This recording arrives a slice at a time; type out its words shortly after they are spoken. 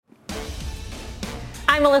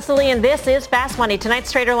I'm Melissa Lee, and this is Fast Money.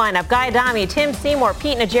 Tonight's trader lineup: Guy Adami, Tim Seymour,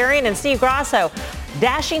 Pete Najarian, and Steve Grasso.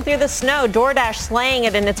 Dashing through the snow, DoorDash slaying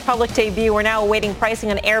it in its public debut. We're now awaiting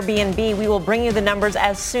pricing on Airbnb. We will bring you the numbers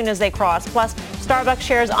as soon as they cross. Plus, Starbucks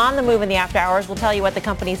shares on the move in the after hours. We'll tell you what the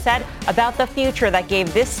company said about the future that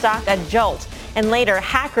gave this stock a jolt. And later,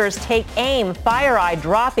 hackers take aim. FireEye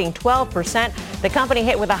dropping 12%. The company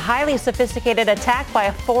hit with a highly sophisticated attack by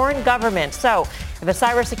a foreign government. So, if a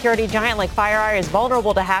cybersecurity giant like FireEye is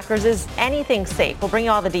vulnerable to hackers, is anything safe? We'll bring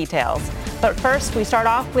you all the details. But first, we start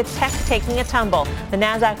off with tech taking a tumble. The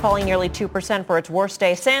Nasdaq falling nearly 2% for its worst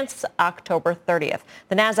day since October 30th.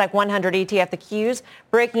 The Nasdaq 100 ETF, the Qs,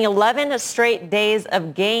 breaking 11 straight days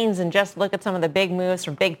of gains. And just look at some of the big moves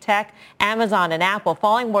from big tech. Amazon and Apple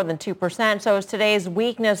falling more than 2%. So is today's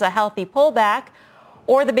weakness a healthy pullback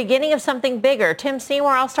or the beginning of something bigger? Tim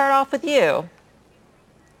Seymour, I'll start off with you.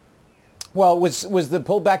 Well, was the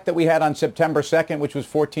pullback that we had on September 2nd, which was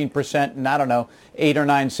 14% in, I don't know, 8 or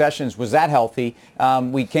 9 sessions, was that healthy?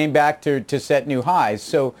 We came back to set new highs.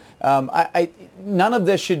 So none of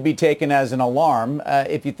this should be taken as an alarm.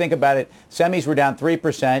 If you think about it, semis were down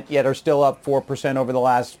 3%, yet are still up 4% over the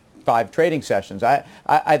last 5 trading sessions.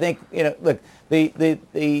 I think, look, the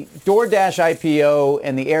DoorDash IPO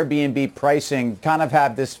and the Airbnb pricing kind of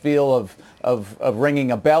have this feel of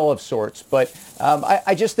ringing a bell of sorts. But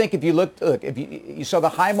I just think if you if you saw the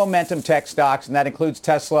high momentum tech stocks, and that includes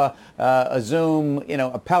Tesla, a Zoom,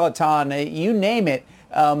 a Peloton, you name it,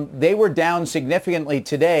 they were down significantly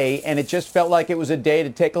today, and it just felt like it was a day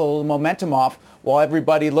to take a little momentum off while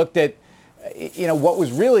everybody looked at what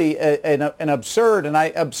was really an absurd and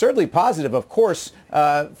absurdly positive, of course,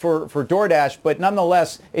 for DoorDash, but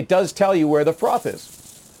nonetheless, it does tell you where the froth is.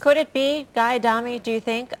 Could it be, Guy Adami, do you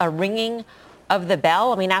think, a ringing of the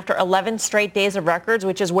bell? I mean, after 11 straight days of records,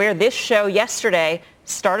 which is where this show yesterday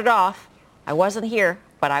started off. I wasn't here,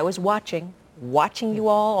 but I was watching you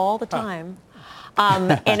all the time.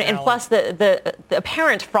 And plus the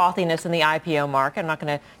apparent frothiness in the IPO market. I'm not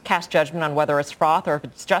going to cast judgment on whether it's froth or if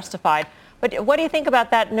it's justified. But what do you think about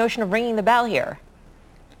that notion of ringing the bell here?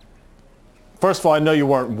 First of all, I know you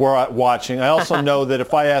weren't watching. I also know that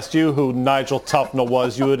if I asked you who Nigel Tufnell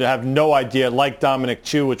was, you would have no idea, like Dominic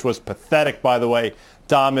Chu, which was pathetic, by the way,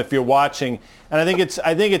 Dom, if you're watching. And I think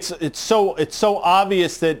it's so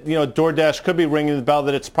obvious that, DoorDash could be ringing the bell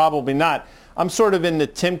that it's probably not. I'm sort of in the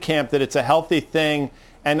Tim camp that it's a healthy thing.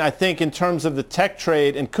 And I think in terms of the tech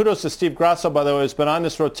trade, and kudos to Steve Grasso, by the way, who's been on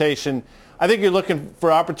this rotation, I think you're looking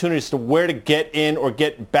for opportunities to where to get in or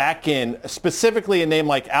get back in, specifically a name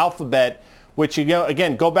like Alphabet, which,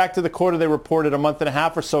 again, go back to the quarter they reported a month and a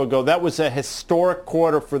half or so ago. That was a historic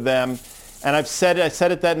quarter for them. And I said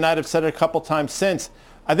it that night. I've said it a couple times since.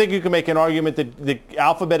 I think you can make an argument that the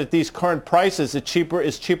Alphabet at these current prices is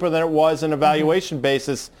cheaper than it was on a valuation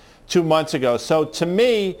basis 2 months ago. So to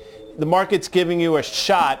me, the market's giving you a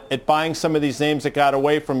shot at buying some of these names that got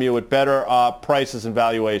away from you at better prices and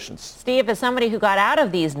valuations. Steve, as somebody who got out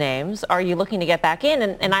of these names, are you looking to get back in?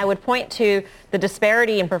 And I would point to the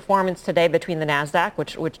disparity in performance today between the Nasdaq,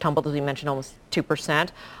 which tumbled, as we mentioned, almost 2%,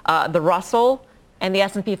 the Russell, and the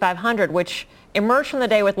S&P 500, which emerged from the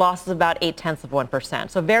day with losses of about 0.8%.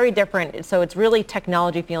 So very different. So it's really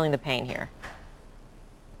technology feeling the pain here.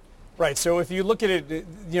 Right. So if you look at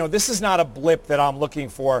it, this is not a blip that I'm looking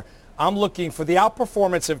for. I'm looking for the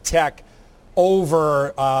outperformance of tech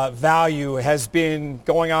over value has been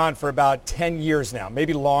going on for about 10 years now,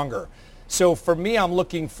 maybe longer. So for me, I'm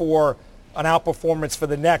looking for an outperformance for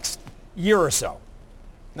the next year or so.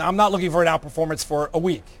 Now, I'm not looking for an outperformance for a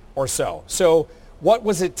week or so. So what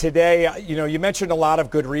was it today? You mentioned a lot of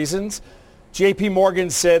good reasons. JP Morgan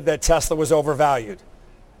said that Tesla was overvalued.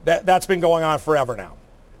 That's been going on forever now.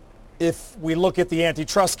 If we look at the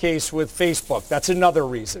antitrust case with Facebook, that's another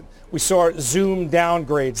reason. We saw Zoom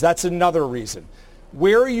downgrades. That's another reason.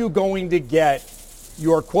 Where are you going to get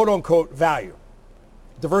your quote-unquote value?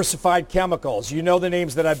 Diversified chemicals. You know the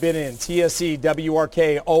names that I've been in. TSE,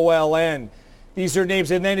 WRK, OLN. These are names.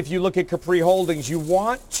 And then if you look at Capri Holdings, you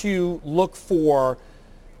want to look for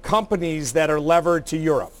companies that are levered to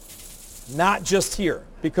Europe, not just here.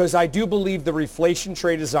 Because I do believe the reflation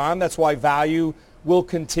trade is on. That's why value will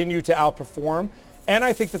continue to outperform. And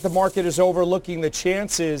I think that the market is overlooking the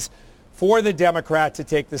chances for the Democrat to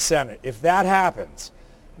take the Senate. If that happens,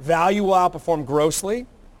 value will outperform grossly.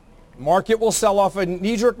 Market will sell off. A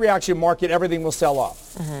knee-jerk reaction market, everything will sell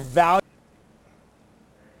off. Value.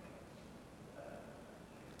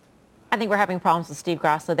 I think we're having problems with Steve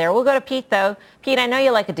Grasso there. We'll go to Pete, though. Pete, I know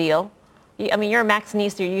you like a deal. I mean, you're a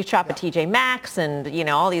Maxxinista. You shop at TJ Maxx and,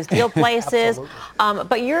 all these deal places.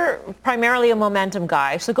 But you're primarily a momentum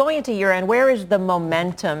guy. So going into year end, where is the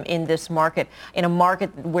momentum in this market, in a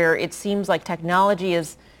market where it seems like technology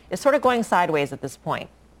is sort of going sideways at this point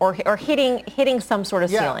or hitting some sort of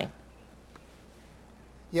ceiling?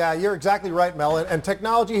 Yeah, you're exactly right, Mel. And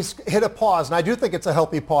technology's hit a pause, and I do think it's a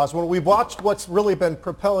healthy pause. When we've watched what's really been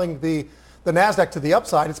propelling the NASDAQ to the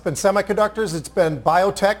upside, it's been semiconductors, it's been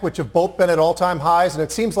biotech, which have both been at all-time highs, and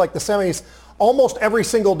it seems like the semis almost every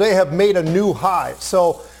single day have made a new high.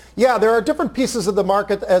 So, yeah, there are different pieces of the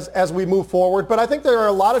market as we move forward, but I think there are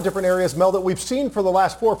a lot of different areas, Mel, that we've seen for the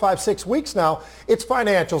last 4, 5, 6 weeks now. It's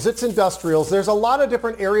financials, it's industrials. There's a lot of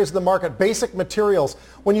different areas of the market, basic materials.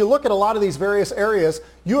 When you look at a lot of these various areas,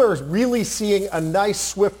 you are really seeing a nice,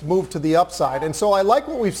 swift move to the upside. And so I like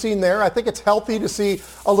what we've seen there. I think it's healthy to see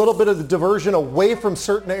a little bit of the diversion away from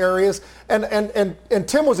certain areas. And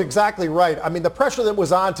Tim was exactly right. I mean, the pressure that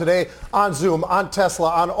was on today on Zoom, on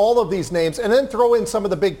Tesla, on all of these names, and then throw in some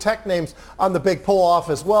of the big tech names on the big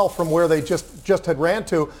pull-off as well from where they just had ran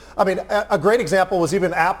to. I mean, a great example was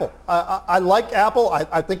even Apple. I like Apple.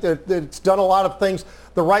 I think that it's done a lot of things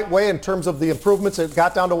the right way in terms of the improvements. It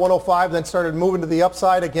got down to 105, then started moving to the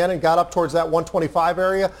upside again and got up towards that 125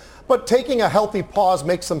 area. But taking a healthy pause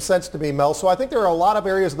makes some sense to me, Mel. So I think there are a lot of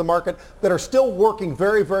areas of the market that are still working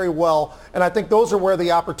very, very well. And I think those are where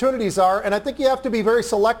the opportunities are. And I think you have to be very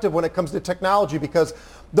selective when it comes to technology because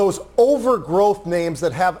those overgrowth names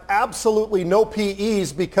that have absolutely no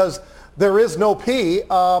PEs because there is no P,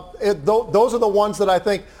 those are the ones that I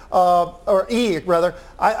think, or E rather,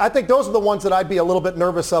 I think those are the ones that I'd be a little bit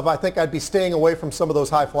nervous of. I think I'd be staying away from some of those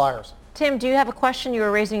high flyers. Tim, do you have a question? You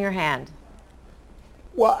were raising your hand.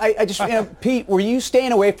 Well, I just, Pete, were you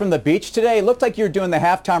staying away from the beach today? It looked like you were doing the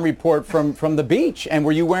halftime report from the beach. And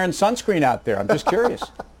were you wearing sunscreen out there? I'm just curious.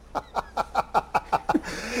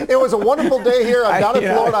 It was a wonderful day here. I'm down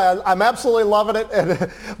in Florida. I'm absolutely loving it.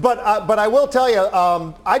 But I will tell you,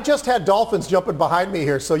 I just had dolphins jumping behind me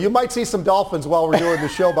here. So you might see some dolphins while we're doing the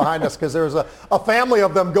show behind us because there's a family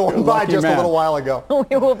of them going by just a little while ago.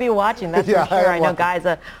 We will be watching, that's for sure. I know Guy's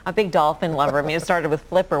a big dolphin lover. I mean, it started with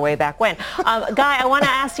Flipper way back when. Guy, I want to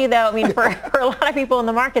ask you, though, I mean, for a lot of people in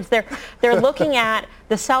the markets, they're looking at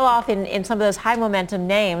the sell-off in some of those high momentum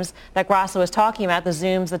names that Grasso was talking about, the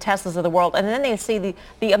Zooms, the Teslas of the world, and then they see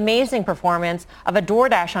the amazing performance of a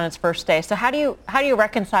DoorDash on its first day. So how do you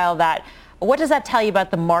reconcile that? What does that tell you about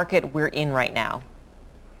the market we're in right now?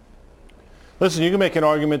 Listen, you can make an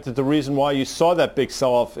argument that the reason why you saw that big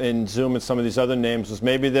sell-off in Zoom and some of these other names was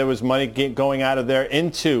maybe there was money going out of there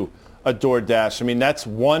into a DoorDash. I mean, that's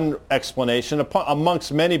one explanation,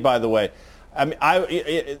 amongst many, by the way. I mean,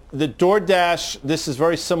 the DoorDash, this is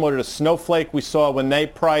very similar to Snowflake we saw when they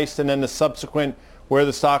priced and then the subsequent where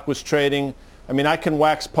the stock was trading. I mean, I can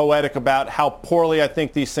wax poetic about how poorly I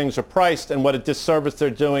think these things are priced and what a disservice they're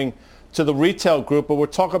doing to the retail group, but we'll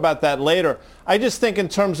talk about that later. I just think in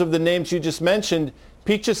terms of the names you just mentioned,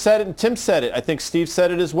 Pete just said it and Tim said it. I think Steve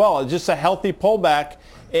said it as well. It's just a healthy pullback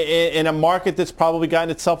in a market that's probably gotten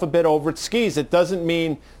itself a bit over its skis. It doesn't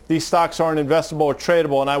mean these stocks aren't investable or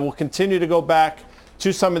tradable, and I will continue to go back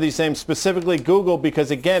to some of these names, specifically Google,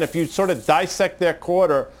 because again, if you sort of dissect their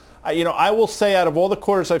quarter, I will say out of all the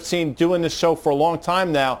quarters I've seen doing this show for a long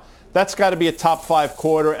time now, that's got to be a top 5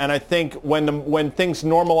 quarter. And I think when things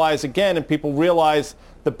normalize again and people realize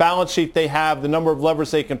the balance sheet they have, the number of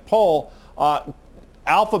levers they can pull,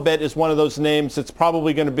 Alphabet is one of those names that's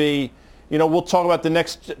probably going to be, we'll talk about the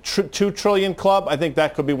next 2 trillion club. I think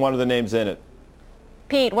that could be one of the names in it.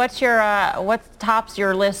 Pete, what tops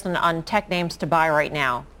your list on tech names to buy right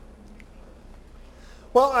now?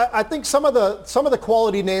 Well, I think some of the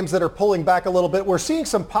quality names that are pulling back a little bit, we're seeing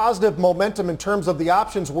some positive momentum in terms of the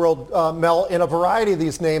options world, Mel, in a variety of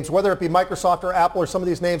these names, whether it be Microsoft or Apple or some of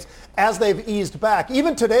these names, as they've eased back.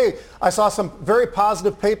 Even today, I saw some very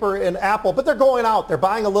positive paper in Apple, but they're going out. They're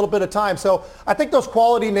buying a little bit of time. So I think those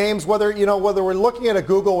quality names, whether we're looking at a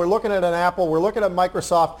Google, we're looking at an Apple, we're looking at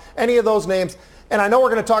Microsoft, any of those names. And I know we're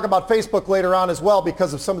going to talk about Facebook later on as well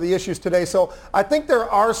because of some of the issues today. So I think there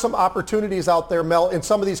are some opportunities out there, Mel, in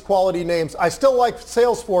some of these quality names. I still like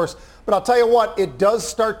Salesforce, but I'll tell you what, it does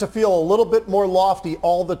start to feel a little bit more lofty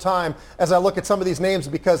all the time as I look at some of these names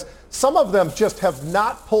because some of them just have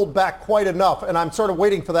not pulled back quite enough, and I'm sort of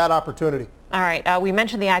waiting for that opportunity. All right. We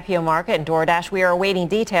mentioned the IPO market and DoorDash. We are awaiting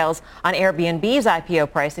details on Airbnb's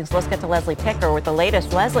IPO pricing. So let's get to Leslie Picker with the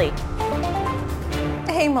latest. Leslie.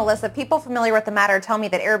 Hey, Melissa, people familiar with the matter tell me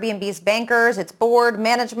that Airbnb's bankers, its board,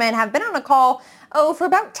 management have been on a call for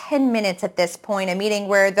about 10 minutes at this point, a meeting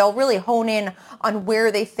where they'll really hone in on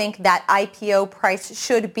where they think that IPO price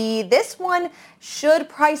should be. This one should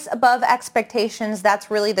price above expectations. That's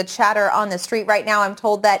really the chatter on the street right now. I'm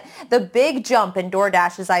told that the big jump in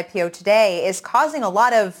DoorDash's IPO today is causing a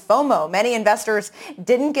lot of FOMO. Many investors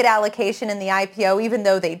didn't get allocation in the IPO even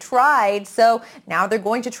though they tried. So now they're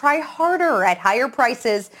going to try harder at higher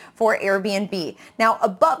prices for Airbnb. Now,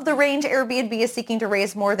 above the range, Airbnb is seeking to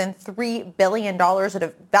raise more than $3 billion at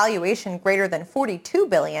a valuation greater than $42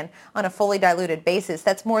 billion on a fully diluted basis.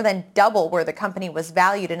 That's more than double where the company was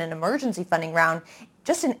valued in an emergency funding round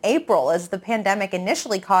just in April, as the pandemic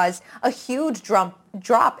initially caused a huge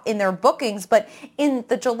drop in their bookings. But in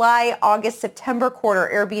the July, August, September quarter,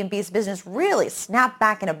 Airbnb's business really snapped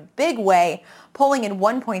back in a big way, pulling in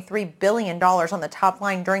 $1.3 billion on the top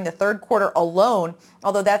line during the third quarter alone,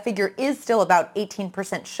 although that figure is still about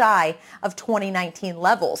 18% shy of 2019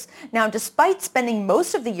 levels. Now, despite spending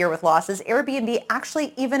most of the year with losses, Airbnb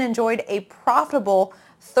actually even enjoyed a profitable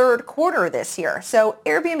third quarter this year. So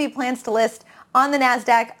Airbnb plans to list on the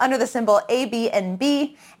NASDAQ under the symbol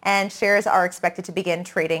ABNB, and shares are expected to begin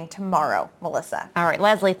trading tomorrow. Melissa. All right,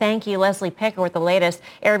 Leslie, thank you. Leslie Picker with the latest.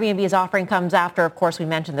 Airbnb's offering comes after, of course, we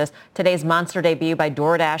mentioned this, today's monster debut by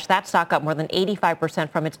DoorDash. That stock up more than 85%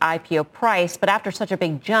 from its IPO price. But after such a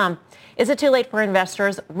big jump, is it too late for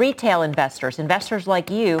investors, retail investors, investors like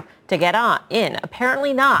you, to get in?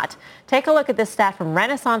 Apparently not. Take a look at this stat from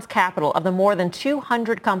Renaissance Capital. Of the more than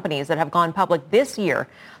 200 companies that have gone public this year,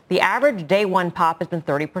 the average day one pop has been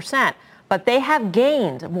 30%, but they have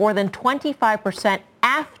gained more than 25%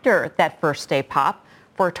 after that first day pop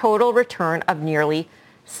for a total return of nearly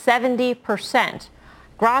 70%.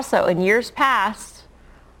 Grasso, in years past,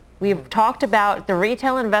 we've talked about the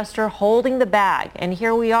retail investor holding the bag, and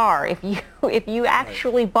here we are. If you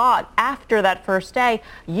actually bought after that first day,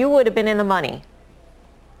 you would have been in the money.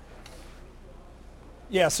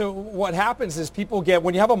 Yeah, so what happens is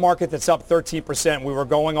when you have a market that's up 13%, we were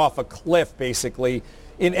going off a cliff basically.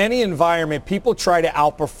 In any environment, people try to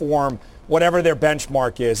outperform whatever their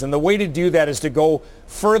benchmark is. And the way to do that is to go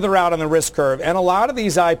further out on the risk curve. And a lot of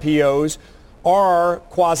these IPOs are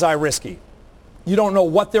quasi-risky. You don't know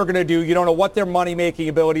what they're going to do. You don't know what their money-making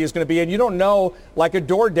ability is going to be. And you don't know, like a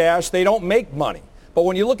DoorDash, they don't make money. But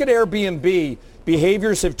when you look at Airbnb,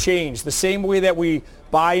 behaviors have changed. The same way that we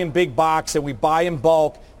buy in big box and we buy in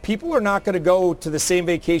bulk, people are not going to go to the same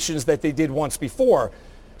vacations that they did once before.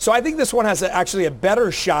 So I think this one has actually a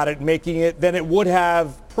better shot at making it than it would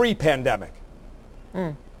have pre-pandemic.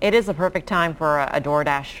 It is a perfect time for a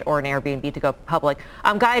DoorDash or an Airbnb to go public.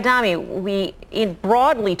 Guy Adami, we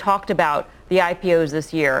broadly talked about the IPOs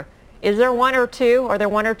this year. Are there one or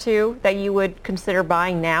two that you would consider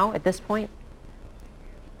buying now at this point?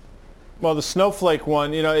 Well, the Snowflake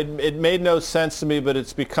one, it made no sense to me, but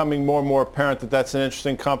it's becoming more and more apparent that that's an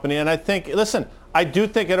interesting company. And I do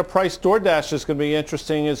think at a price DoorDash is going to be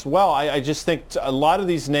interesting as well. I just think a lot of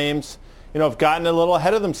these names, have gotten a little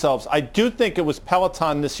ahead of themselves. I do think it was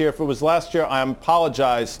Peloton this year. If it was last year, I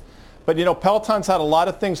apologize. But, Peloton's had a lot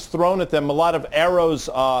of things thrown at them, a lot of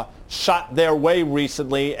arrows shot their way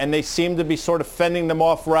recently, and they seem to be sort of fending them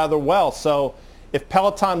off rather well. So if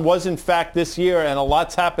Peloton was in fact this year, and a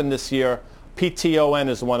lot's happened this year, PTON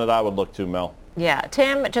is the one that I would look to, Mel. Yeah.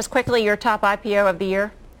 Tim, just quickly, your top IPO of the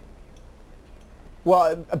year?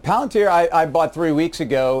 Well, Palantir I bought 3 weeks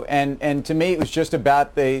ago, and to me it was just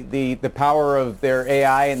about the power of their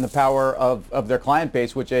AI and the power of their client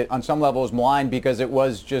base, which on some level is maligned because it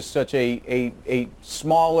was just such a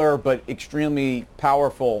smaller but extremely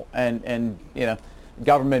powerful and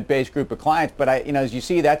government-based group of clients. But as you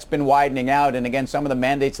see, that's been widening out, and again, some of the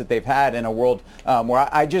mandates that they've had in a world where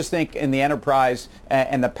I just think in the enterprise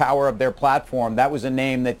and the power of their platform, that was a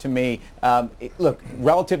name that to me, look,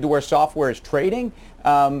 relative to where software is trading,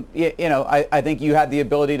 I think you had the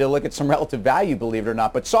ability to look at some relative value, believe it or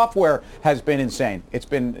not. But software has been insane. It's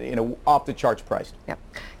been off the charts priced. Yep.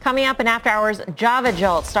 Coming up in After Hours, Java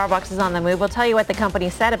Jolt. Starbucks is on the move. We'll tell you what the company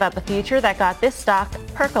said about the future that got this stock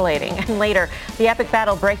percolating. And later, the epic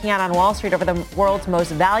battle breaking out on Wall Street over the world's most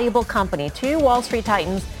valuable company. Two Wall Street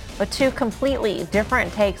titans, but two completely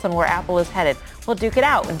different takes on where Apple is headed. We'll duke it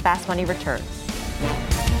out when Fast Money returns.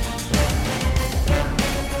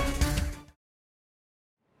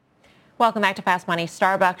 Welcome back to Fast Money.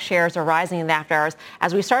 Starbucks shares are rising in the after hours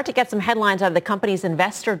as we start to get some headlines out of the company's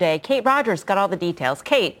investor day. Kate Rogers got all the details.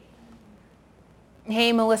 Kate.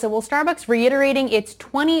 Hey, Melissa. Well, Starbucks reiterating its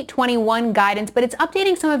 2021 guidance, but it's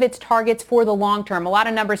updating some of its targets for the long term. A lot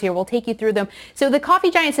of numbers here. We'll take you through them. So the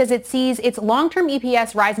coffee giant says it sees its long-term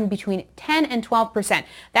EPS rising between 10 and 12%.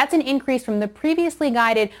 That's an increase from the previously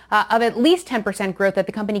guided of at least 10% growth that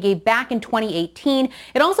the company gave back in 2018.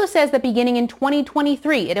 It also says that beginning in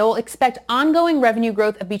 2023, it will expect ongoing revenue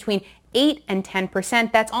growth of between 8 and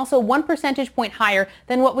 10%. That's also 1 percentage point higher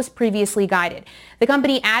than what was previously guided. The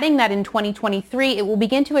company adding that in 2023, it will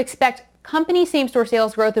begin to expect company same-store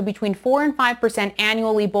sales growth of between 4 and 5%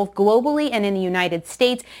 annually, both globally and in the United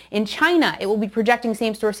States. In China, it will be projecting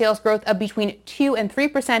same-store sales growth of between 2 and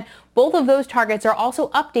 3%. Both of those targets are also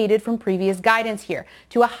updated from previous guidance here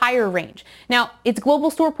to a higher range. Now, its global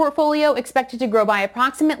store portfolio expected to grow by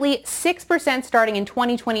approximately 6% starting in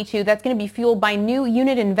 2022. That's going to be fueled by new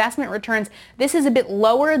unit investment returns. This is a bit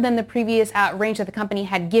lower than the previous range that the company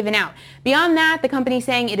had given out. Beyond that, the company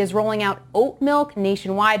saying it is rolling out oat milk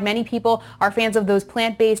nationwide. Many people are fans of those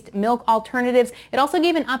plant-based milk alternatives. It also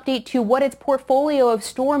gave an update to what its portfolio of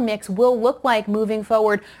store mix will look like moving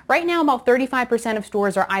forward. Right now, about 35% of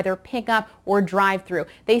stores are either pickup or drive-through.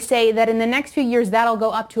 They say that in the next few years, that'll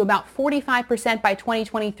go up to about 45% by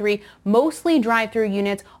 2023, mostly drive-through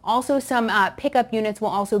units. Also, some pickup units will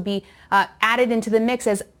also be added into the mix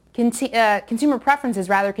as consumer preferences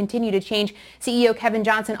continue to change. CEO Kevin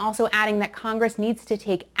Johnson also adding that Congress needs to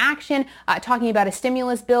take action, talking about a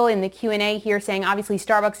stimulus bill in the Q&A here, saying obviously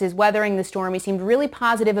Starbucks is weathering the storm. He seemed really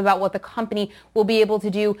positive about what the company will be able to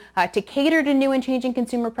do to cater to new and changing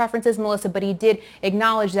consumer preferences, Melissa, but he did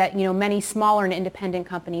acknowledge that, many smaller and independent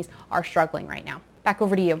companies are struggling right now. Back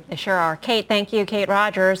over to you. They sure are. Kate, thank you. Kate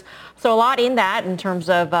Rogers. So a lot in that in terms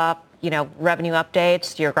of, revenue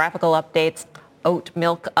updates, geographical updates, oat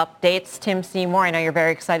milk updates. Tim Seymour, I know you're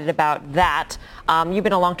very excited about that. You've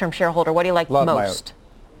been a long-term shareholder. What do you like most?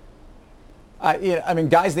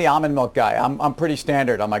 Guy's the almond milk guy. I'm pretty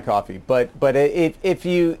standard on my coffee, but if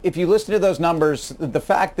you listen to those numbers, the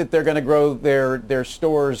fact that they're going to grow their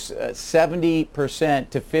stores 70%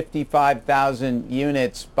 to 55,000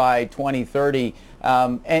 units by 2030.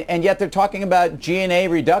 And yet they're talking about G&A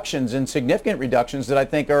reductions and significant reductions that I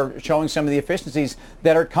think are showing some of the efficiencies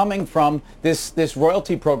that are coming from this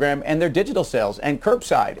royalty program and their digital sales and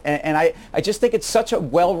curbside. And I just think it's such a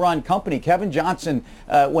well-run company. Kevin Johnson,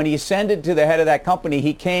 when he ascended to the head of that company,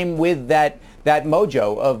 he came with that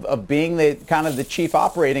mojo of being the kind of the chief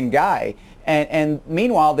operating guy. And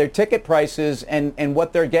meanwhile, their ticket prices and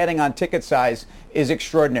what they're getting on ticket size is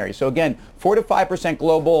extraordinary. So again, 4 to 5%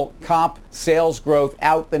 global comp sales growth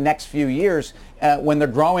out the next few years when they're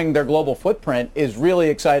growing their global footprint is really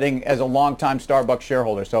exciting as a longtime Starbucks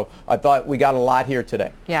shareholder. So I thought we got a lot here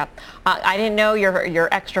today. Yeah. I didn't know your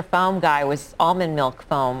extra foam guy was almond milk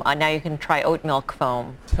foam. Now you can try oat milk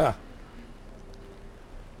foam.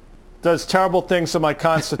 Does terrible things to my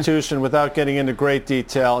constitution without getting into great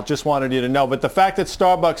detail. Just wanted you to know. But the fact that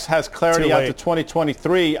Starbucks has clarity out to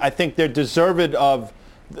 2023, I think they're deserved of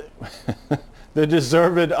the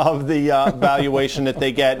valuation that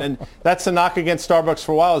they get. And that's a knock against Starbucks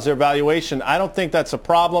for a while, is their valuation. I don't think that's a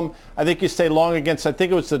problem. I think you stay long against, I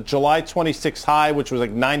think it was the July 26th high, which was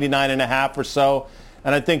like 99.5 or so.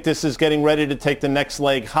 And I think this is getting ready to take the next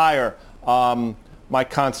leg higher. My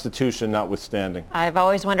constitution notwithstanding. I've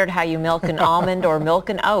always wondered how you milk an almond or milk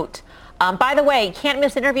an oat. By the way, can't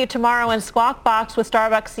miss interview tomorrow in Squawk Box with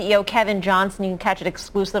Starbucks CEO Kevin Johnson. You can catch it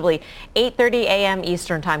exclusively 8:30 a.m.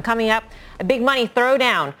 Eastern Time. Coming up, a big money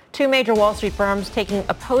throwdown. Two major Wall Street firms taking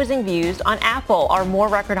opposing views on Apple. Are more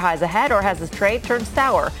record highs ahead, or has this trade turned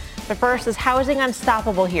sour? But first, is housing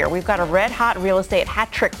unstoppable here? We've got a red-hot real estate hat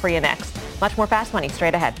trick for you next. Much more Fast Money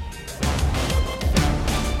straight ahead.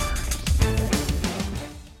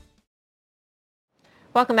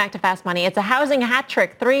 Welcome back to Fast Money. It's a housing hat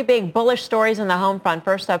trick. Three big bullish stories in the home front.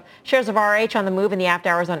 First up, shares of RH on the move in the after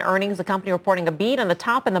hours on earnings. The company reporting a beat on the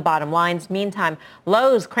top and the bottom lines. Meantime,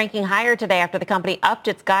 Lowe's cranking higher today after the company upped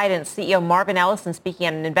its guidance. CEO Marvin Ellison speaking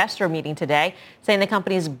at an investor meeting today, saying the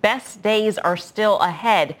company's best days are still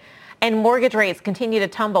ahead. And mortgage rates continue to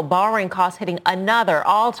tumble, borrowing costs hitting another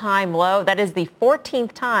all-time low. That is the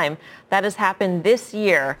 14th time that has happened this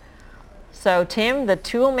year. So, Tim, the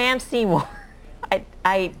tool-man Seymour.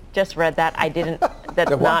 I just read that. I didn't.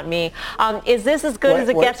 That's not me. Is this as good as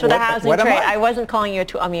it gets for the housing trade? I wasn't calling you a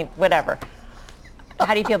tool. Whatever.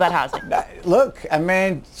 How do you feel about housing? Look, I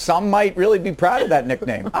mean, some might really be proud of that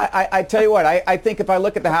nickname. I tell you what, I think if I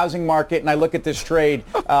look at the housing market and I look at this trade,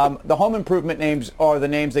 the home improvement names are the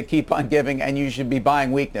names that keep on giving, and you should be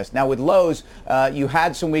buying weakness. Now with Lowe's, you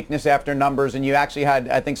had some weakness after numbers, and you actually had,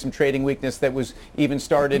 I think, some trading weakness that was even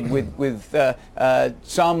started with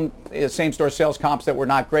some same-store sales comps that were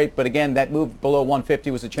not great. But again, that move below 150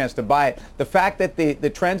 was a chance to buy it. The fact that the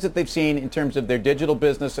trends that they've seen in terms of their digital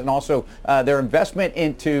business and also their investment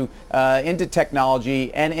into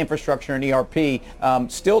technology and infrastructure and ERP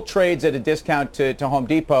still trades at a discount to Home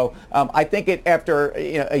Depot. I think after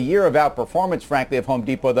a year of outperformance, frankly, of Home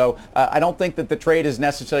Depot, though, I don't think that the trade is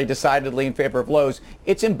necessarily decidedly in favor of Lowe's.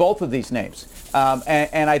 It's in both of these names.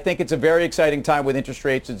 And I think it's a very exciting time with interest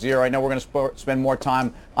rates at zero. I know we're going to spend more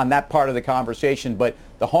time on that part of the conversation, but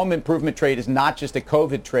the home improvement trade is not just a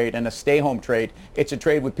COVID trade and a stay-home trade. It's a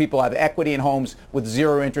trade with people who have equity in homes with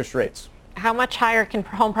zero interest rates. How much higher can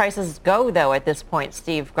home prices go, though, at this point,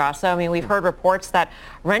 Steve Grasso? I mean, we've heard reports that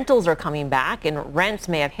rentals are coming back and rents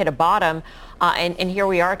may have hit a bottom. And here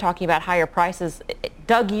we are talking about higher prices.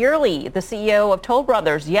 Doug Yearley, the CEO of Toll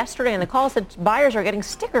Brothers, yesterday in the call said buyers are getting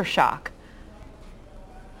sticker shock.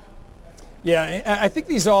 Yeah, I think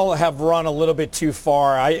these all have run a little bit too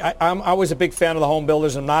far. I was a big fan of the home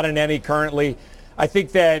builders. I'm not in any currently. I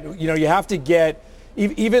think that, you have to get,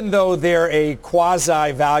 even though they're a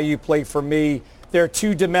quasi-value play for me, they're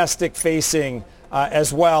too domestic facing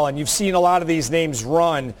as well. And you've seen a lot of these names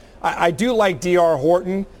run. I do like D.R.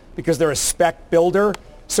 Horton because they're a spec builder.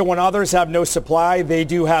 So when others have no supply, they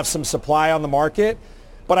do have some supply on the market.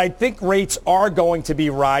 But I think rates are going to be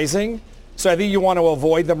rising. So I think you want to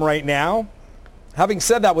avoid them right now. Having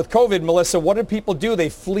said that, with COVID, Melissa, what did people do? They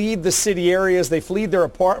fled the city areas, they fled their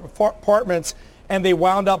apartments, and they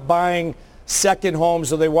wound up buying second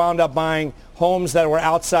homes, or they wound up buying homes that were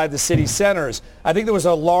outside the city centers. I think there was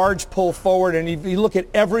a large pull forward, and if you look at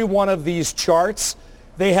every one of these charts,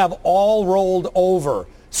 they have all rolled over.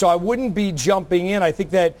 So I wouldn't be jumping in. I think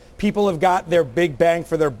that people have got their big bang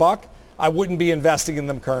for their buck. I wouldn't be investing in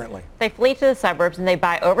them currently. They flee to the suburbs and they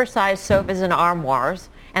buy oversized sofas and armoires,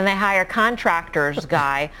 and they hire contractors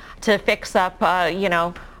guy to fix up,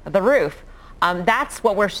 the roof. That's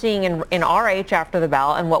what we're seeing in RH after the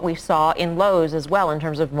bell, and what we saw in Lowe's as well in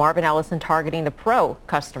terms of Marvin Ellison targeting the pro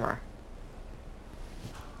customer.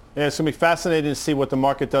 Yeah, it's going to be fascinating to see what the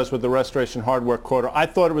market does with the restoration hardware quarter. I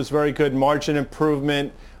thought it was very good margin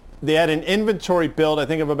improvement. They had an inventory build, I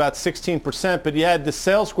think, of about 16%, but you had the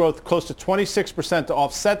sales growth close to 26% to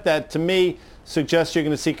offset that. To me, suggests you're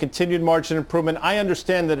going to see continued margin improvement. I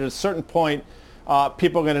understand that at a certain point,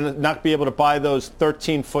 people are going to not be able to buy those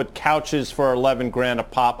 13-foot couches for 11 grand a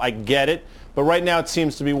pop. I get it. But right now it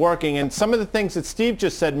seems to be working. And some of the things that Steve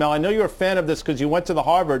just said, Mel, I know you're a fan of this because you went to the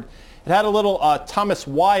Harvard. It had a little Thomas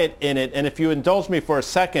Wyatt in it. And if you indulge me for a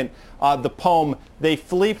second, the poem, "They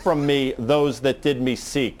flee from me, those that did me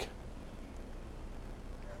seek."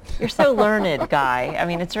 You're so learned, Guy. I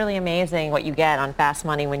mean, it's really amazing what you get on Fast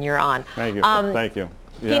Money when you're on. Thank you. Thank you.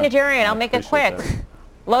 Yeah, Pete Najarian, I'll make it quick. That.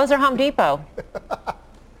 Lowe's or Home Depot?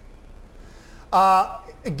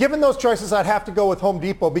 Given those choices, I'd have to go with Home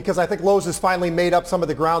Depot because I think Lowe's has finally made up some of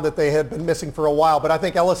the ground that they had been missing for a while. But I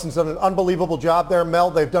think Ellison's done an unbelievable job there,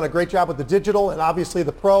 Mel. They've done a great job with the digital and obviously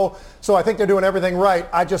the pro. So I think they're doing everything right.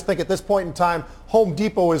 I just think at this point in time, Home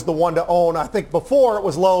Depot is the one to own. I think before it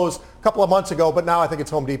was Lowe's a couple of months ago, but now I think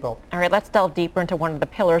it's Home Depot. All right, let's delve deeper into one of the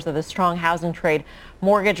pillars of the strong housing trade,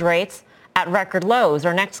 mortgage rates at record lows.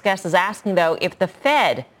 Our next guest is asking, though, if the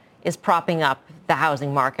Fed is propping up the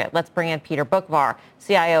housing market. Let's bring in Peter Bookvar,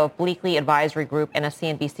 CIO of Bleakley Advisory Group and a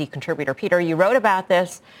CNBC contributor. Peter, you wrote about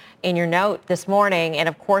this in your note this morning, and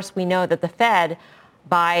of course we know that the Fed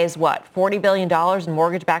buys, $40 billion in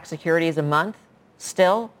mortgage-backed securities a month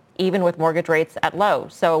still, even with mortgage rates at low.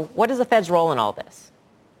 So what is the Fed's role in all this?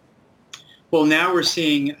 Well, now we're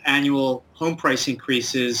seeing annual home price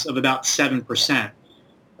increases of about 7%,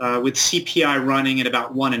 with CPI running at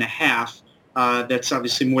about 1.5%. That's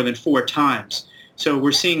obviously more than 4 times. So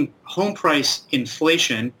we're seeing home price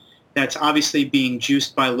inflation that's obviously being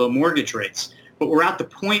juiced by low mortgage rates. But we're at the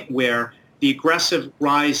point where the aggressive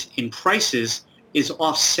rise in prices is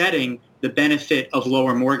offsetting the benefit of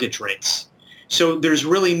lower mortgage rates. So there's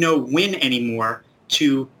really no win anymore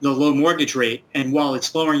to the low mortgage rate. And while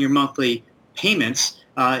it's lowering your monthly payments,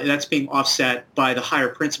 that's being offset by the higher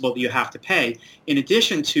principal that you have to pay. In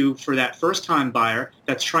addition to, for that first-time buyer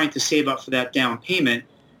that's trying to save up for that down payment,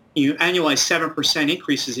 you annualize 7%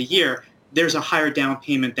 increases a year, there's a higher down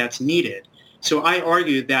payment that's needed. So I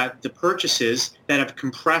argue that the purchases that have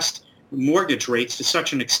compressed mortgage rates to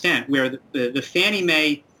such an extent where the Fannie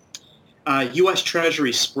Mae U.S.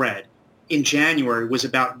 Treasury spread in January was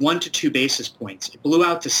about 1 to 2 basis points. It blew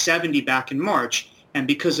out to 70 back in March, and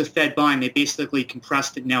because of Fed buying, they basically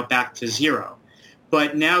compressed it now back to 0.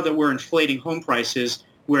 But now that we're inflating home prices,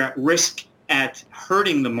 we're at risk at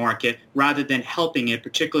hurting the market rather than helping it,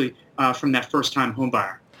 particularly from that first-time home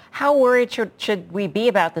buyer. How worried should we be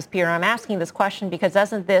about this, Peter? I'm asking this question because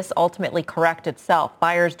doesn't this ultimately correct itself?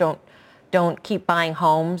 Buyers don't keep buying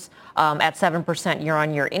homes at 7%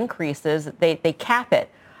 year-on-year increases. They cap it.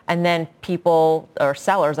 And then people, or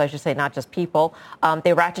sellers, I should say, not just people,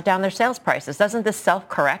 they ratchet down their sales prices. Doesn't this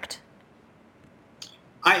self-correct?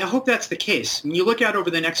 I hope that's the case. When you look out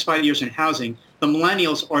over the next 5 years in housing, the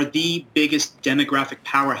millennials are the biggest demographic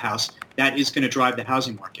powerhouse that is going to drive the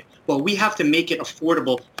housing market. Well, we have to make it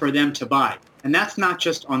affordable for them to buy. And that's not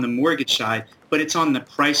just on the mortgage side, but it's on the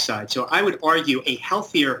price side. So I would argue a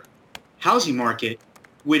healthier housing market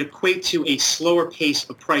would equate to a slower pace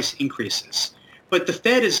of price increases. But the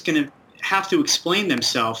Fed is going to have to explain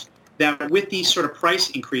themselves that with these sort of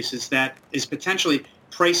price increases that is potentially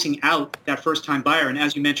pricing out that first-time buyer. And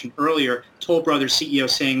as you mentioned earlier, Toll Brothers CEO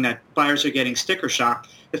saying that buyers are getting sticker shock.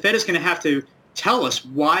 The Fed is going to have to tell us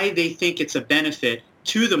why they think it's a benefit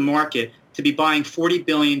to the market to be buying $40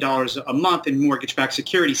 billion a month in mortgage-backed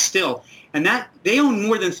securities still. And that they own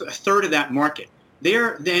more than a third of that market.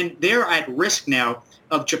 They're at risk now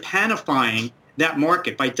of Japanifying that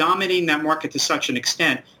market. By dominating that market to such an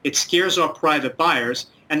extent, it scares off private buyers,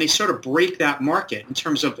 and they sort of break that market in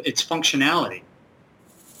terms of its functionality.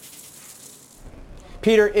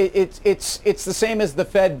 Peter, it's the same as the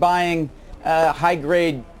Fed buying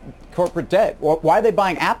high-grade corporate debt. Why are they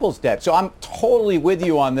buying Apple's debt? So I'm totally with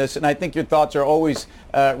you on this, and I think your thoughts are always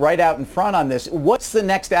right out in front on this. What's the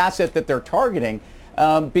next asset that they're targeting?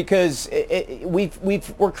 Because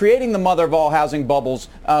we're creating the mother of all housing bubbles.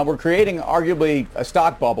 We're creating arguably a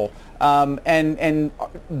stock bubble. And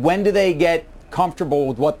when do they get comfortable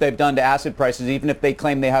with what they've done to asset prices, even if they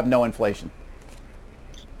claim they have no inflation?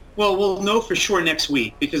 Well, we'll know for sure next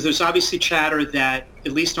week, because there's obviously chatter that,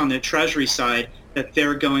 at least on the Treasury side, that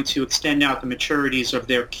they're going to extend out the maturities of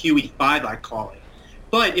their QE5, I call it.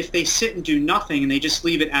 But if they sit and do nothing and they just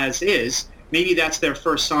leave it as is, maybe that's their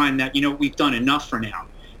first sign that, we've done enough for now.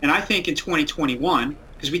 And I think in 2021,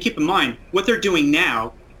 because we keep in mind, what they're doing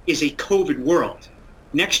now is a COVID world.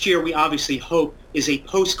 Next year, we obviously hope is a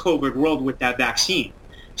post-COVID world with that vaccine.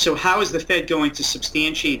 So how is the Fed going to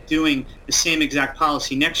substantiate doing the same exact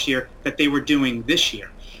policy next year that they were doing this year?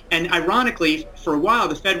 And ironically, for a while,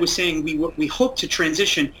 the Fed was saying we hope to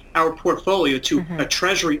transition our portfolio to a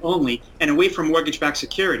Treasury only and away from mortgage-backed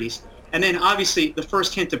securities. And then obviously the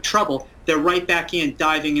first hint of trouble, they're right back in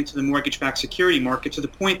diving into the mortgage-backed security market to the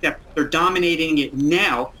point that they're dominating it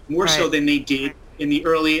now more so than they did in the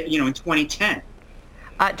early, in 2010.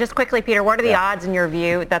 Just quickly, Peter, what are the odds in your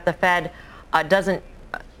view that the Fed doesn't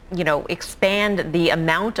expand the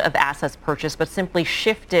amount of assets purchased, but simply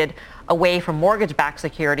shifted away from mortgage-backed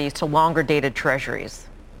securities to longer-dated treasuries?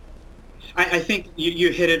 I think you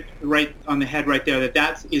hit it right on the head right there,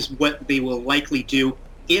 that is what they will likely do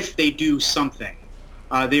if they do something.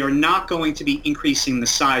 They are not going to be increasing the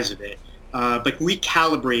size of it, but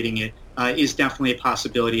recalibrating it is definitely a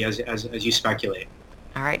possibility as you speculate.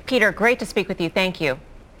 All right. Peter, great to speak with you. Thank you.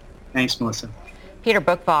 Thanks, Melissa. Peter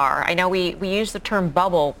Bookvar, I know we use the term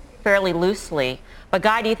bubble fairly loosely, but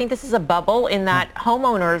Guy, do you think this is a bubble in that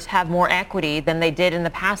homeowners have more equity than they did in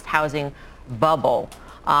the past housing bubble,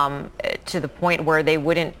 to the point where they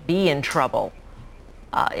wouldn't be in trouble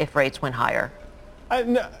if rates went higher?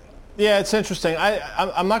 Yeah, it's interesting.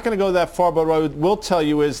 I'm not going to go that far, but what I will tell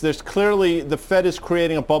you is there's clearly the Fed is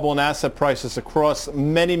creating a bubble in asset prices across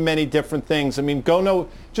many, many different things. I mean,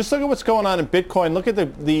 just look at what's going on in Bitcoin. Look at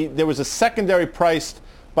there was a secondary priced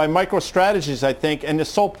by MicroStrategies, I think, and the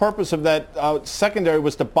sole purpose of that secondary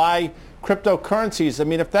was to buy cryptocurrencies. I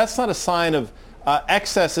mean, if that's not a sign of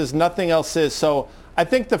excesses, nothing else is. So I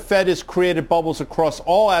think the Fed has created bubbles across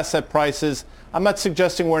all asset prices. I'm not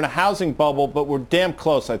suggesting we're in a housing bubble, but we're damn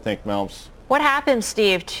close, I think, Melms. What happens,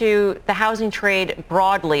 Steve, to the housing trade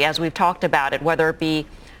broadly, as we've talked about it, whether it be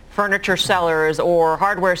furniture sellers or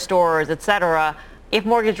hardware stores, et cetera, if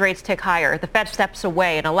mortgage rates tick higher, the Fed steps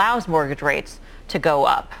away and allows mortgage rates to go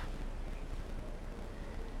up?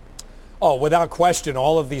 Oh, without question,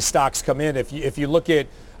 all of these stocks come in. If you look at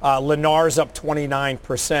Lennar's up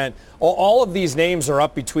 29%. All of these names are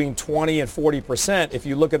up between 20 and 40% if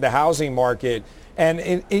you look at the housing market.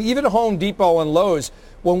 And even Home Depot and Lowe's,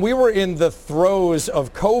 when we were in the throes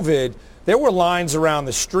of COVID, there were lines around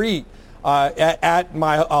the street at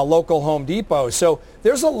my local Home Depot. So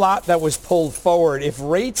there's a lot that was pulled forward. If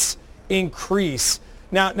rates increase,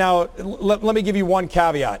 Now, let me give you one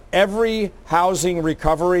caveat. Every housing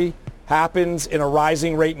recovery happens in a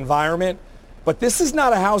rising rate environment, but this is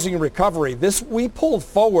not a housing recovery. We pulled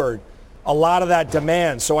forward a lot of that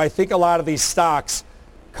demand, so I think a lot of these stocks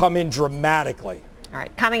come in dramatically. All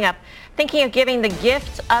right, coming up, thinking of giving the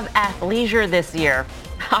gift of athleisure this year.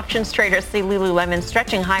 Options traders see Lululemon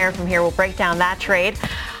stretching higher from here. We'll break down that trade.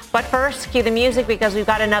 But first, cue the music because we've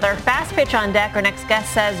got another fast pitch on deck. Our next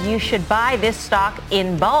guest says you should buy this stock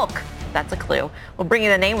in bulk. That's a clue. We'll bring you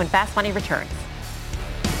the name when Fast Money returns.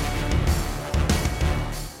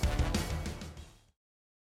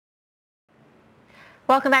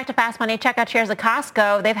 Welcome back to Fast Money. Check out shares of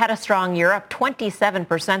Costco. They've had a strong year, up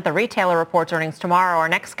 27%. The retailer reports earnings tomorrow. Our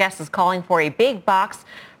next guest is calling for a big box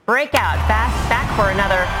breakout. Back for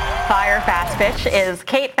another fire fast pitch is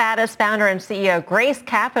Kate Faddis, founder and CEO of Grace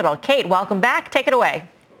Capital. Kate, welcome back. Take it away.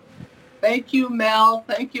 Thank you, Mel.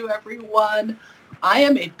 Thank you, everyone. I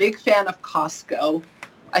am a big fan of Costco.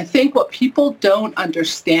 I think what people don't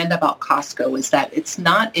understand about Costco is that it's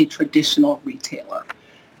not a traditional retailer.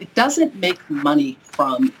 It doesn't make money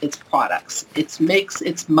from its products. It makes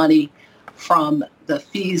its money from the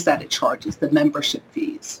fees that it charges, the membership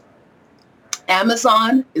fees.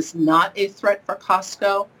 Amazon is not a threat for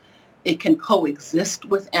Costco. It can coexist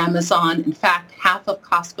with Amazon. In fact, half of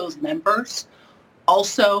Costco's members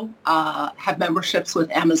also have memberships with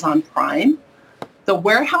Amazon Prime. The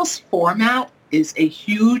warehouse format is a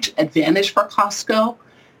huge advantage for Costco.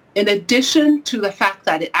 In addition to the fact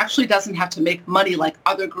that it actually doesn't have to make money like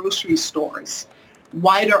other grocery stores.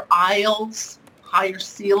 Wider aisles, higher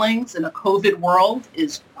ceilings in a COVID world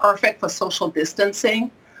is perfect for social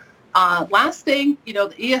distancing. Last thing, the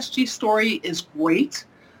ESG story is great.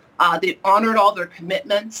 They honored all their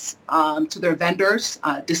commitments to their vendors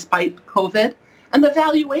despite COVID. And the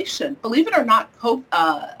valuation, believe it or not,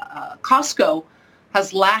 Costco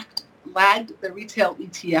has lagged the retail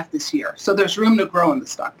ETF this year. So there's room to grow in the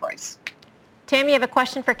stock price. Tim, you have a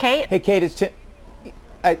question for Kate? Hey, Kate, it's Tim.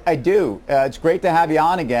 I do. It's great to have you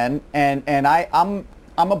on again. And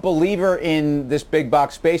I'm a believer in this big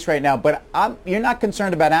box space right now, but you're not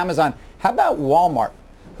concerned about Amazon. How about Walmart,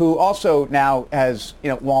 who also now has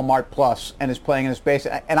Walmart Plus and is playing in the space,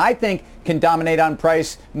 and I think can dominate on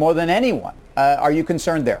price more than anyone. Are you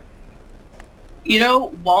concerned there?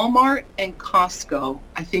 Walmart and Costco,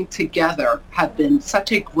 I think together have been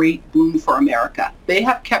such a great boon for America. They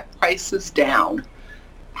have kept prices down.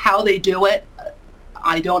 How they do it,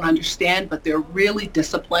 I don't understand, but they're really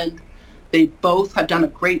disciplined. They both have done a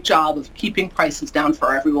great job of keeping prices down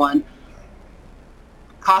for everyone.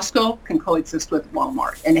 Costco can coexist with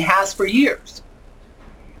Walmart, and it has for years.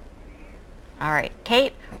 All right,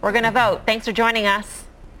 Kate, we're going to vote. Thanks for joining us.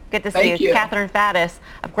 Good to see Thank you. Catherine Faddis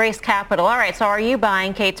of Grace Capital. All right, so are you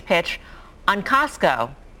buying Kate's pitch on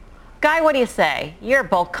Costco? Guy, what do you say? You're a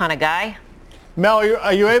bulk kind of guy. Mel,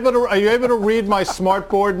 are you able to read my smart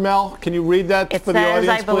board, Mel? Can you read that for the audience, please?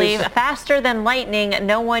 It says, I believe, please? faster than lightning,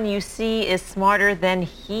 no one you see is smarter than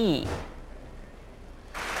he.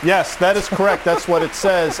 Yes, that is correct. That's what it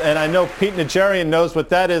says. And I know Pete Nigerian knows what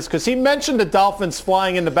that is because he mentioned the dolphins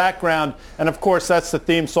flying in the background. And, of course, that's the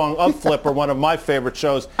theme song of Flipper, one of my favorite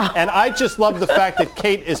shows. And I just love the fact that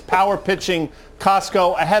Kate is power pitching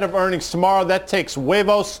Costco ahead of earnings tomorrow. That takes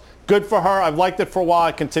huevos. Good for her. I've liked it for a while.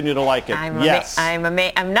 I continue to like it. Yes. I'm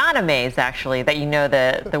not amazed, actually, that you know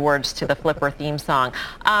the words to the Flipper theme song.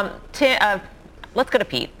 Let's go to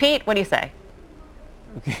Pete. Pete, what do you say?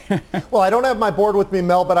 Well, I don't have my board with me,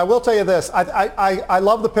 Mel, but I will tell you this. I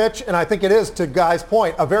love the pitch, and I think it is, to Guy's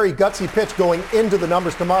point, a very gutsy pitch going into the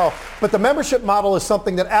numbers tomorrow. But the membership model is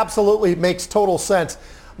something that absolutely makes total sense.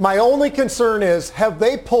 My only concern is, have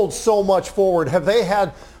they pulled so much forward? Have they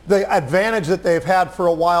had the advantage that they've had for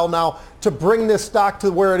a while now to bring this stock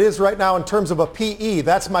to where it is right now in terms of a PE?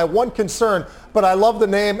 That's my one concern. But I love the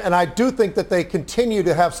name, and I do think that they continue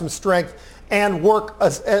to have some strength and work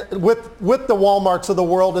with the Walmarts of the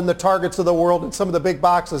world and the Targets of the world and some of the big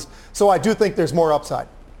boxes. So I do think there's more upside.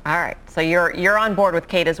 All right. So you're on board with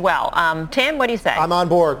Kate as well. Tim, what do you say? I'm on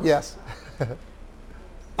board, yes.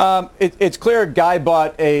 It's clear Guy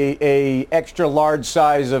bought a extra large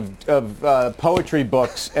size of poetry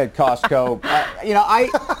books at Costco.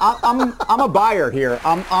 I'm a buyer here.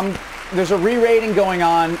 There's a re-rating going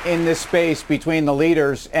on in this space between the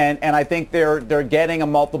leaders, and I think they're getting a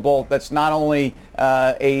multiple that's not only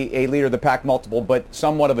a leader of the pack multiple, but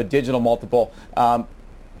somewhat of a digital multiple. I'm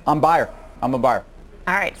a buyer. All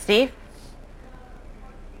right, Steve?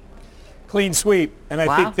 Clean sweep. And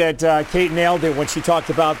I think that Kate nailed it when she talked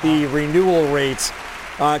about the renewal rates.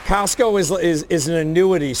 Costco is an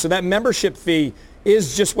annuity, so that membership fee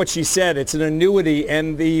is just what she said. It's an annuity,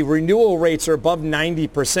 and the renewal rates are above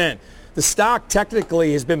 90%. The stock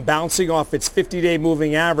technically has been bouncing off its 50-day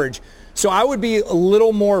moving average. So I would be a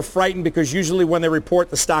little more frightened because usually when they report,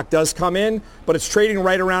 the stock does come in, but it's trading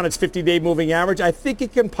right around its 50-day moving average. I think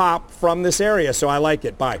it can pop from this area, so I like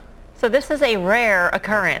it. Buy. So this is a rare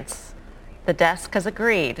occurrence. The desk has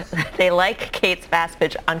agreed. They like Kate's fast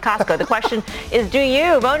pitch on Costco. The question is, do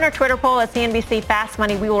you? Vote in our Twitter poll at CNBC Fast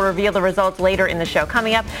Money. We will reveal the results later in the show.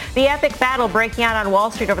 Coming up, the epic battle breaking out on Wall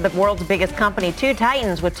Street over the world's biggest company. Two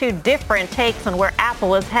titans with two different takes on where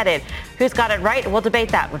Apple is headed. Who's got it right? We'll debate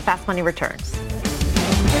that when Fast Money returns.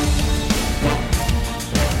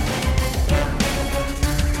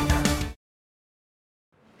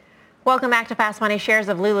 Welcome back to Fast Money. Shares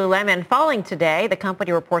of Lululemon falling today. The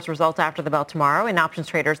company reports results after the bell tomorrow, and options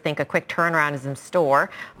traders think a quick turnaround is in store.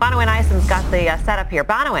 Bonawyn Ison's got the setup here.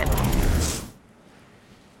 Bonawyn.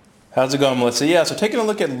 How's it going, Melissa? Yeah, so taking a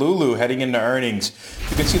look at Lulu heading into earnings,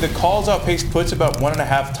 you can see the calls outpaced puts about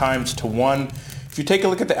 1.5 times to 1. If you take a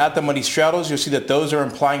look at the at-the-money straddles, you'll see that those are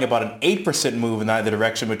implying about an 8% move in either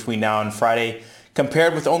direction between now and Friday,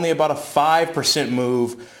 compared with only about a 5%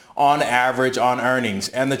 move on average on earnings.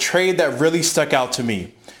 And the trade that really stuck out to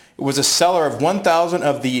me, it was a seller of 1,000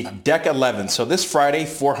 of the Deck 11. So this Friday,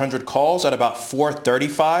 400 calls at about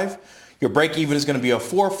 435. Your break even is going to be a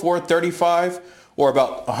 435, or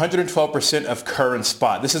about 112% of current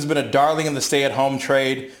spot. This has been a darling in the stay-at-home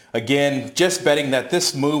trade. Again, just betting that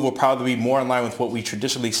this move will probably be more in line with what we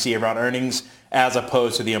traditionally see around earnings as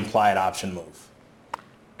opposed to the implied option move.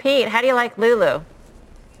 Pete, how do you like Lulu?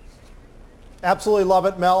 Absolutely love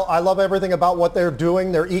it, Mel. I love everything about what they're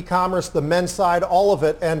doing, their e-commerce, the men's side, all of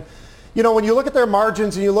it. And, you know, when you look at their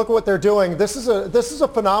margins and you look at what they're doing, this is a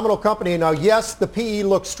phenomenal company. Now, yes, the PE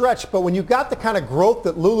looks stretched, but when you've got the kind of growth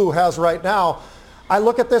that Lulu has right now, I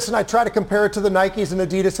look at this and I try to compare it to the Nikes and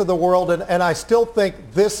Adidas of the world, and I still think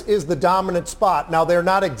this is the dominant spot. Now, they're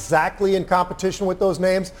not exactly in competition with those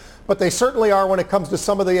names, but they certainly are when it comes to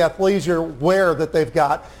some of the athleisure wear that they've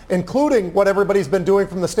got, including what everybody's been doing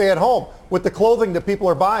from the stay-at-home with the clothing that people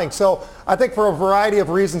are buying. So I think for a variety of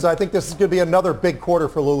reasons, I think this is going to be another big quarter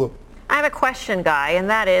for Lulu. I have a question, Guy, and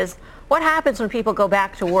that is, what happens when people go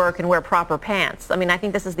back to work and wear proper pants? I mean, I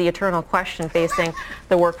think this is the eternal question facing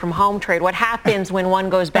the work from home trade. What happens when one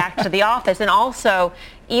goes back to the office? And also,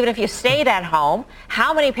 even if you stayed at home,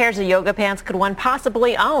 how many pairs of yoga pants could one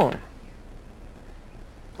possibly own?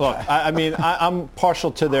 Look, I'm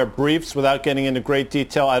partial to their briefs without getting into great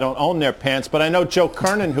detail. I don't own their pants, but I know Joe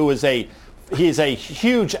Kernan, who is a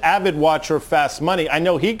huge avid watcher of Fast Money. I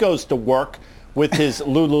know he goes to work with his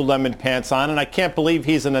Lululemon pants on, and I can't believe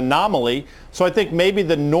he's an anomaly. So I think maybe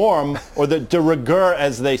the norm, or the de rigueur,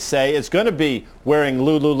 as they say, is going to be wearing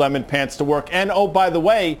Lululemon pants to work. And, oh, by the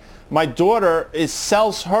way, my daughter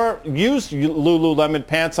sells her used Lululemon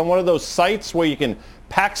pants on one of those sites where you can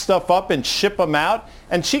pack stuff up and ship them out,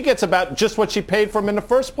 and she gets about just what she paid for them in the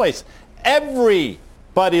first place.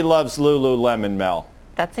 Everybody loves Lululemon, Mel.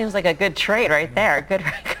 That seems like a good trade right there. Good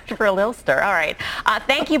for a Lilster. All right.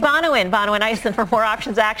 Thank you, Bonawyn Ison. For more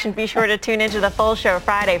options action, be sure to tune into the full show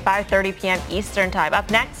Friday, 5:30 p.m. Eastern Time.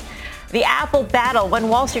 Up next, the Apple battle. One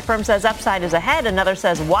Wall Street firm says upside is ahead. Another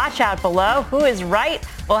says watch out below. Who is right?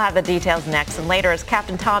 We'll have the details next. And later, as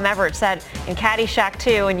Captain Tom Everett said in Caddyshack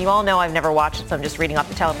 2, and you all know I've never watched it, so I'm just reading off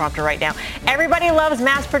the teleprompter right now. Everybody loves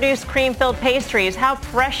mass-produced cream-filled pastries. How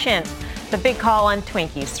prescient. The big call on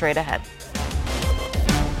Twinkies straight ahead.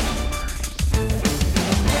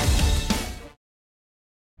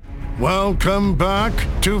 Welcome back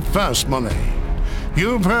to Fast Money.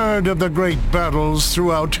 You've heard of the great battles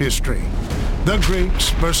throughout history. The Greeks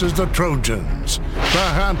versus the Trojans. The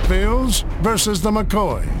Hatfields versus the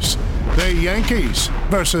McCoys. The Yankees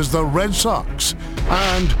versus the Red Sox.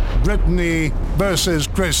 And Brittany versus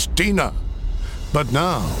Christina. But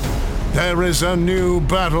now, there is a new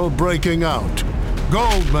battle breaking out.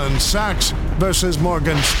 Goldman Sachs versus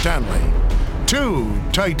Morgan Stanley. Two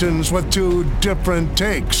titans with two different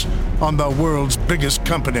takes on the world's biggest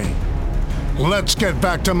company. Let's get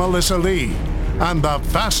back to Melissa Lee and the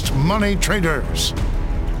Fast Money Traders.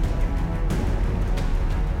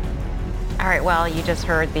 All right, well, you just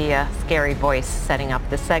heard the scary voice setting up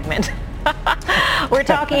this segment. We're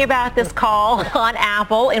talking about this call on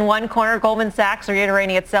Apple. In one corner, Goldman Sachs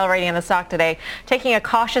reiterating its sell rating on the stock today, taking a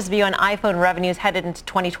cautious view on iPhone revenues headed into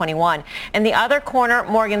 2021. In the other corner,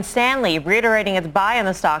 Morgan Stanley reiterating its buy on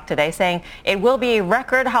the stock today, saying it will be a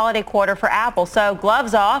record holiday quarter for Apple. So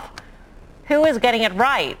gloves off, who is getting it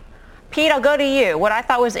right? Pete, I'll go to you. What I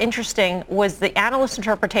thought was interesting was the analyst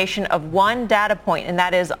interpretation of one data point, and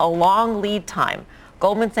that is a long lead time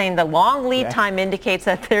Goldman saying the long lead time indicates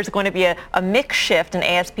that there's going to be a mix shift in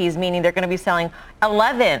ASPs, meaning they're going to be selling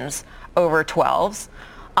 11s over 12s,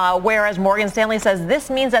 whereas Morgan Stanley says this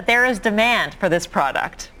means that there is demand for this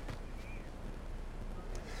product.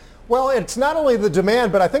 Well, it's not only the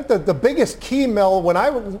demand, but I think the biggest key, Mel, when I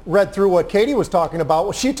read through what Katie was talking about,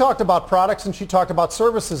 well, she talked about products and she talked about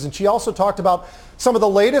services, and she also talked about some of the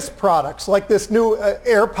latest products, like this new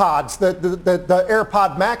AirPods, the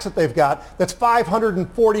AirPod Max that they've got, that's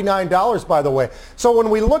 $549, by the way. So when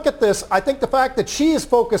we look at this, I think the fact that she is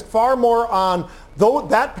focused far more on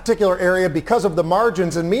that particular area because of the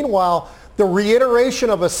margins, and meanwhile, the reiteration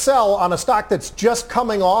of a sell on a stock that's just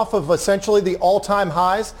coming off of essentially the all-time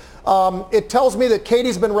highs, it tells me that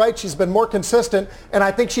Katie's been right. She's been more consistent, and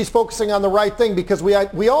I think she's focusing on the right thing, because we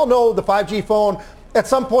all know the 5G phone, at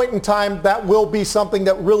some point in time, that will be something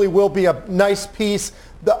that really will be a nice piece,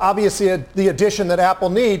 obviously the addition that Apple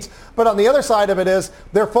needs. But on the other side of it is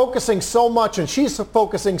they're focusing so much, and she's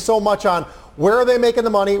focusing so much on where are they making the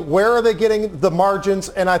money, where are they getting the margins,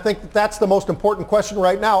 and I think that's the most important question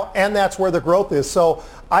right now, and that's where the growth is. So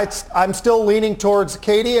I'm still leaning towards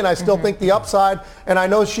Katie, and I still think the upside, and I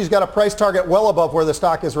know she's got a price target well above where the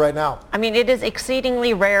stock is right now. I mean, it is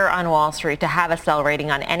exceedingly rare on Wall Street to have a sell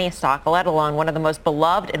rating on any stock, let alone one of the most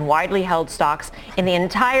beloved and widely held stocks in the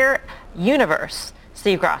entire universe.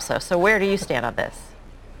 Steve Grasso, so where do you stand on this?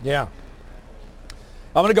 Yeah.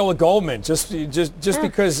 I'm going to go with Goldman, just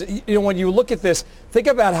because, when you look at this, think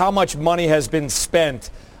about how much money has been spent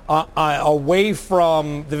away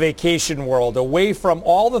from the vacation world, away from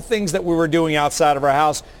all the things that we were doing outside of our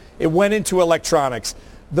house. It went into electronics.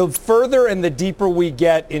 The further and the deeper we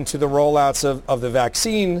get into the rollouts of the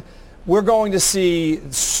vaccine, we're going to see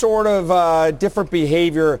sort of different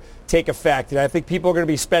behavior take effect. And I think people are going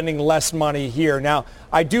to be spending less money here. Now,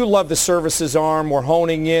 I do love the services arm. We're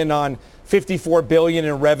honing in on $54 billion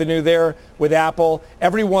in revenue there with Apple.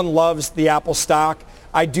 Everyone loves the Apple stock.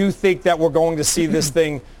 I do think that we're going to see this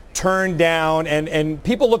thing turn down, and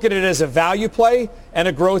people look at it as a value play and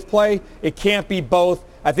a growth play. It can't be both.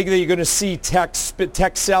 I think that you're going to see tech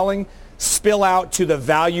selling spill out to the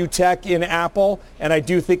value tech in Apple, and I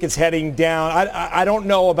do think it's heading down. I don't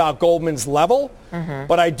know about Goldman's level,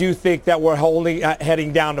 but I do think that we're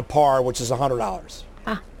heading down to par, which is $100.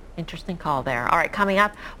 Interesting call there. All right, coming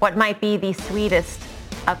up, what might be the sweetest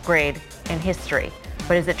upgrade in history?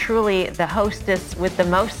 But is it truly the hostess with the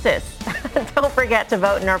mostest? Don't forget to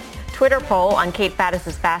vote in our Twitter poll on Kate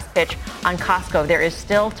Faddis' fast pitch on Costco. There is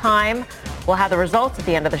still time. We'll have the results at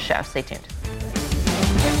the end of the show. Stay tuned.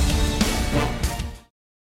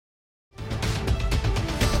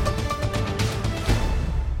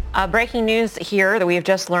 Breaking news here that we have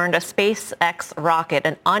just learned: a SpaceX rocket,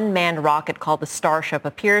 an unmanned rocket called the Starship,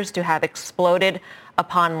 appears to have exploded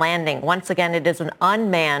upon landing. Once again, it is an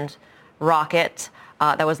unmanned rocket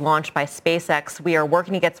that was launched by SpaceX. We are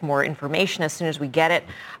working to get some more information. As soon as we get it,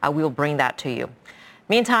 we will bring that to you.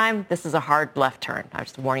 Meantime, this is a hard left turn. I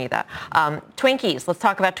just warn you that. Twinkies. Let's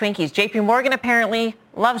talk about Twinkies. JP Morgan apparently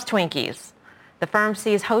loves Twinkies. The firm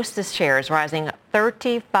sees Hostess shares rising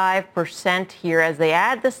 35% here as they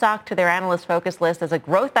add the stock to their analyst focus list as a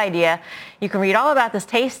growth idea. You can read all about this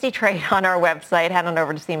tasty trade on our website. Head on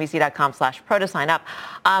over to cnbc.com/pro to sign up.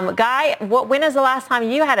 Guy, when is the last time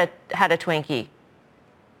you had a Twinkie?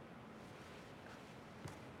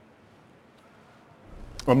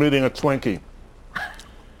 I'm eating a Twinkie.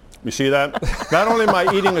 You see that? Not only am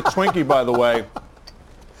I eating a Twinkie, by the way,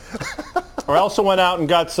 I also went out and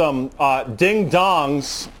got some Ding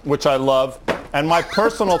Dongs, which I love, and my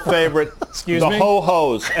personal favorite, the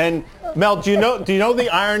Ho-Hos. And Mel, do you know the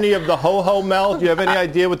irony of the Ho-Ho, Mel? Do you have any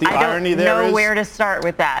idea what the irony there is? I don't know where to start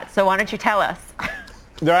with that. So why don't you tell us?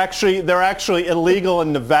 They're actually illegal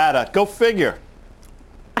in Nevada. Go figure.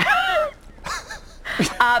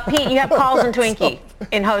 Pete, you have calls in Twinkie,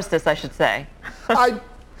 in Hostess, I should say.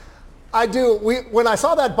 I do. When I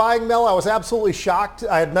saw that buying, Mel, I was absolutely shocked.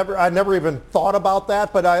 I never even thought about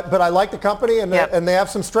that, but I like the company, and they have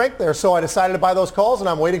some strength there. So I decided to buy those calls, and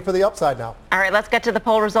I'm waiting for the upside now. All right, let's get to the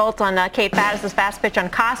poll results on Kate Faddis' fast pitch on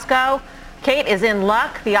Costco. Kate is in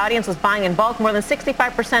luck. The audience was buying in bulk. More than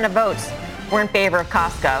 65% of votes were in favor of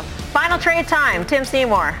Costco. Final trade time. Tim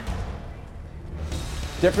Seymour.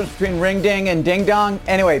 Difference between ring ding and ding dong?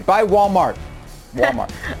 Anyway, buy Walmart.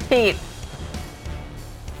 Pete.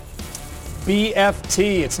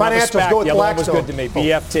 BFT. It's not a Financials, SPAC. go with Yellow one was Blackstone. good to me.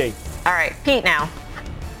 BFT. All right, Pete now.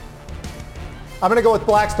 I'm going to go with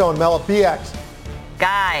Blackstone, Mel, at BX.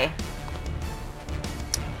 Guy.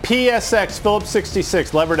 PSX, Phillips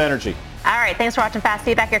 66, Levered Energy. All right, thanks for watching Fast.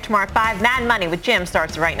 See you back here tomorrow at 5. Mad Money with Jim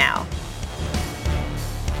starts right now.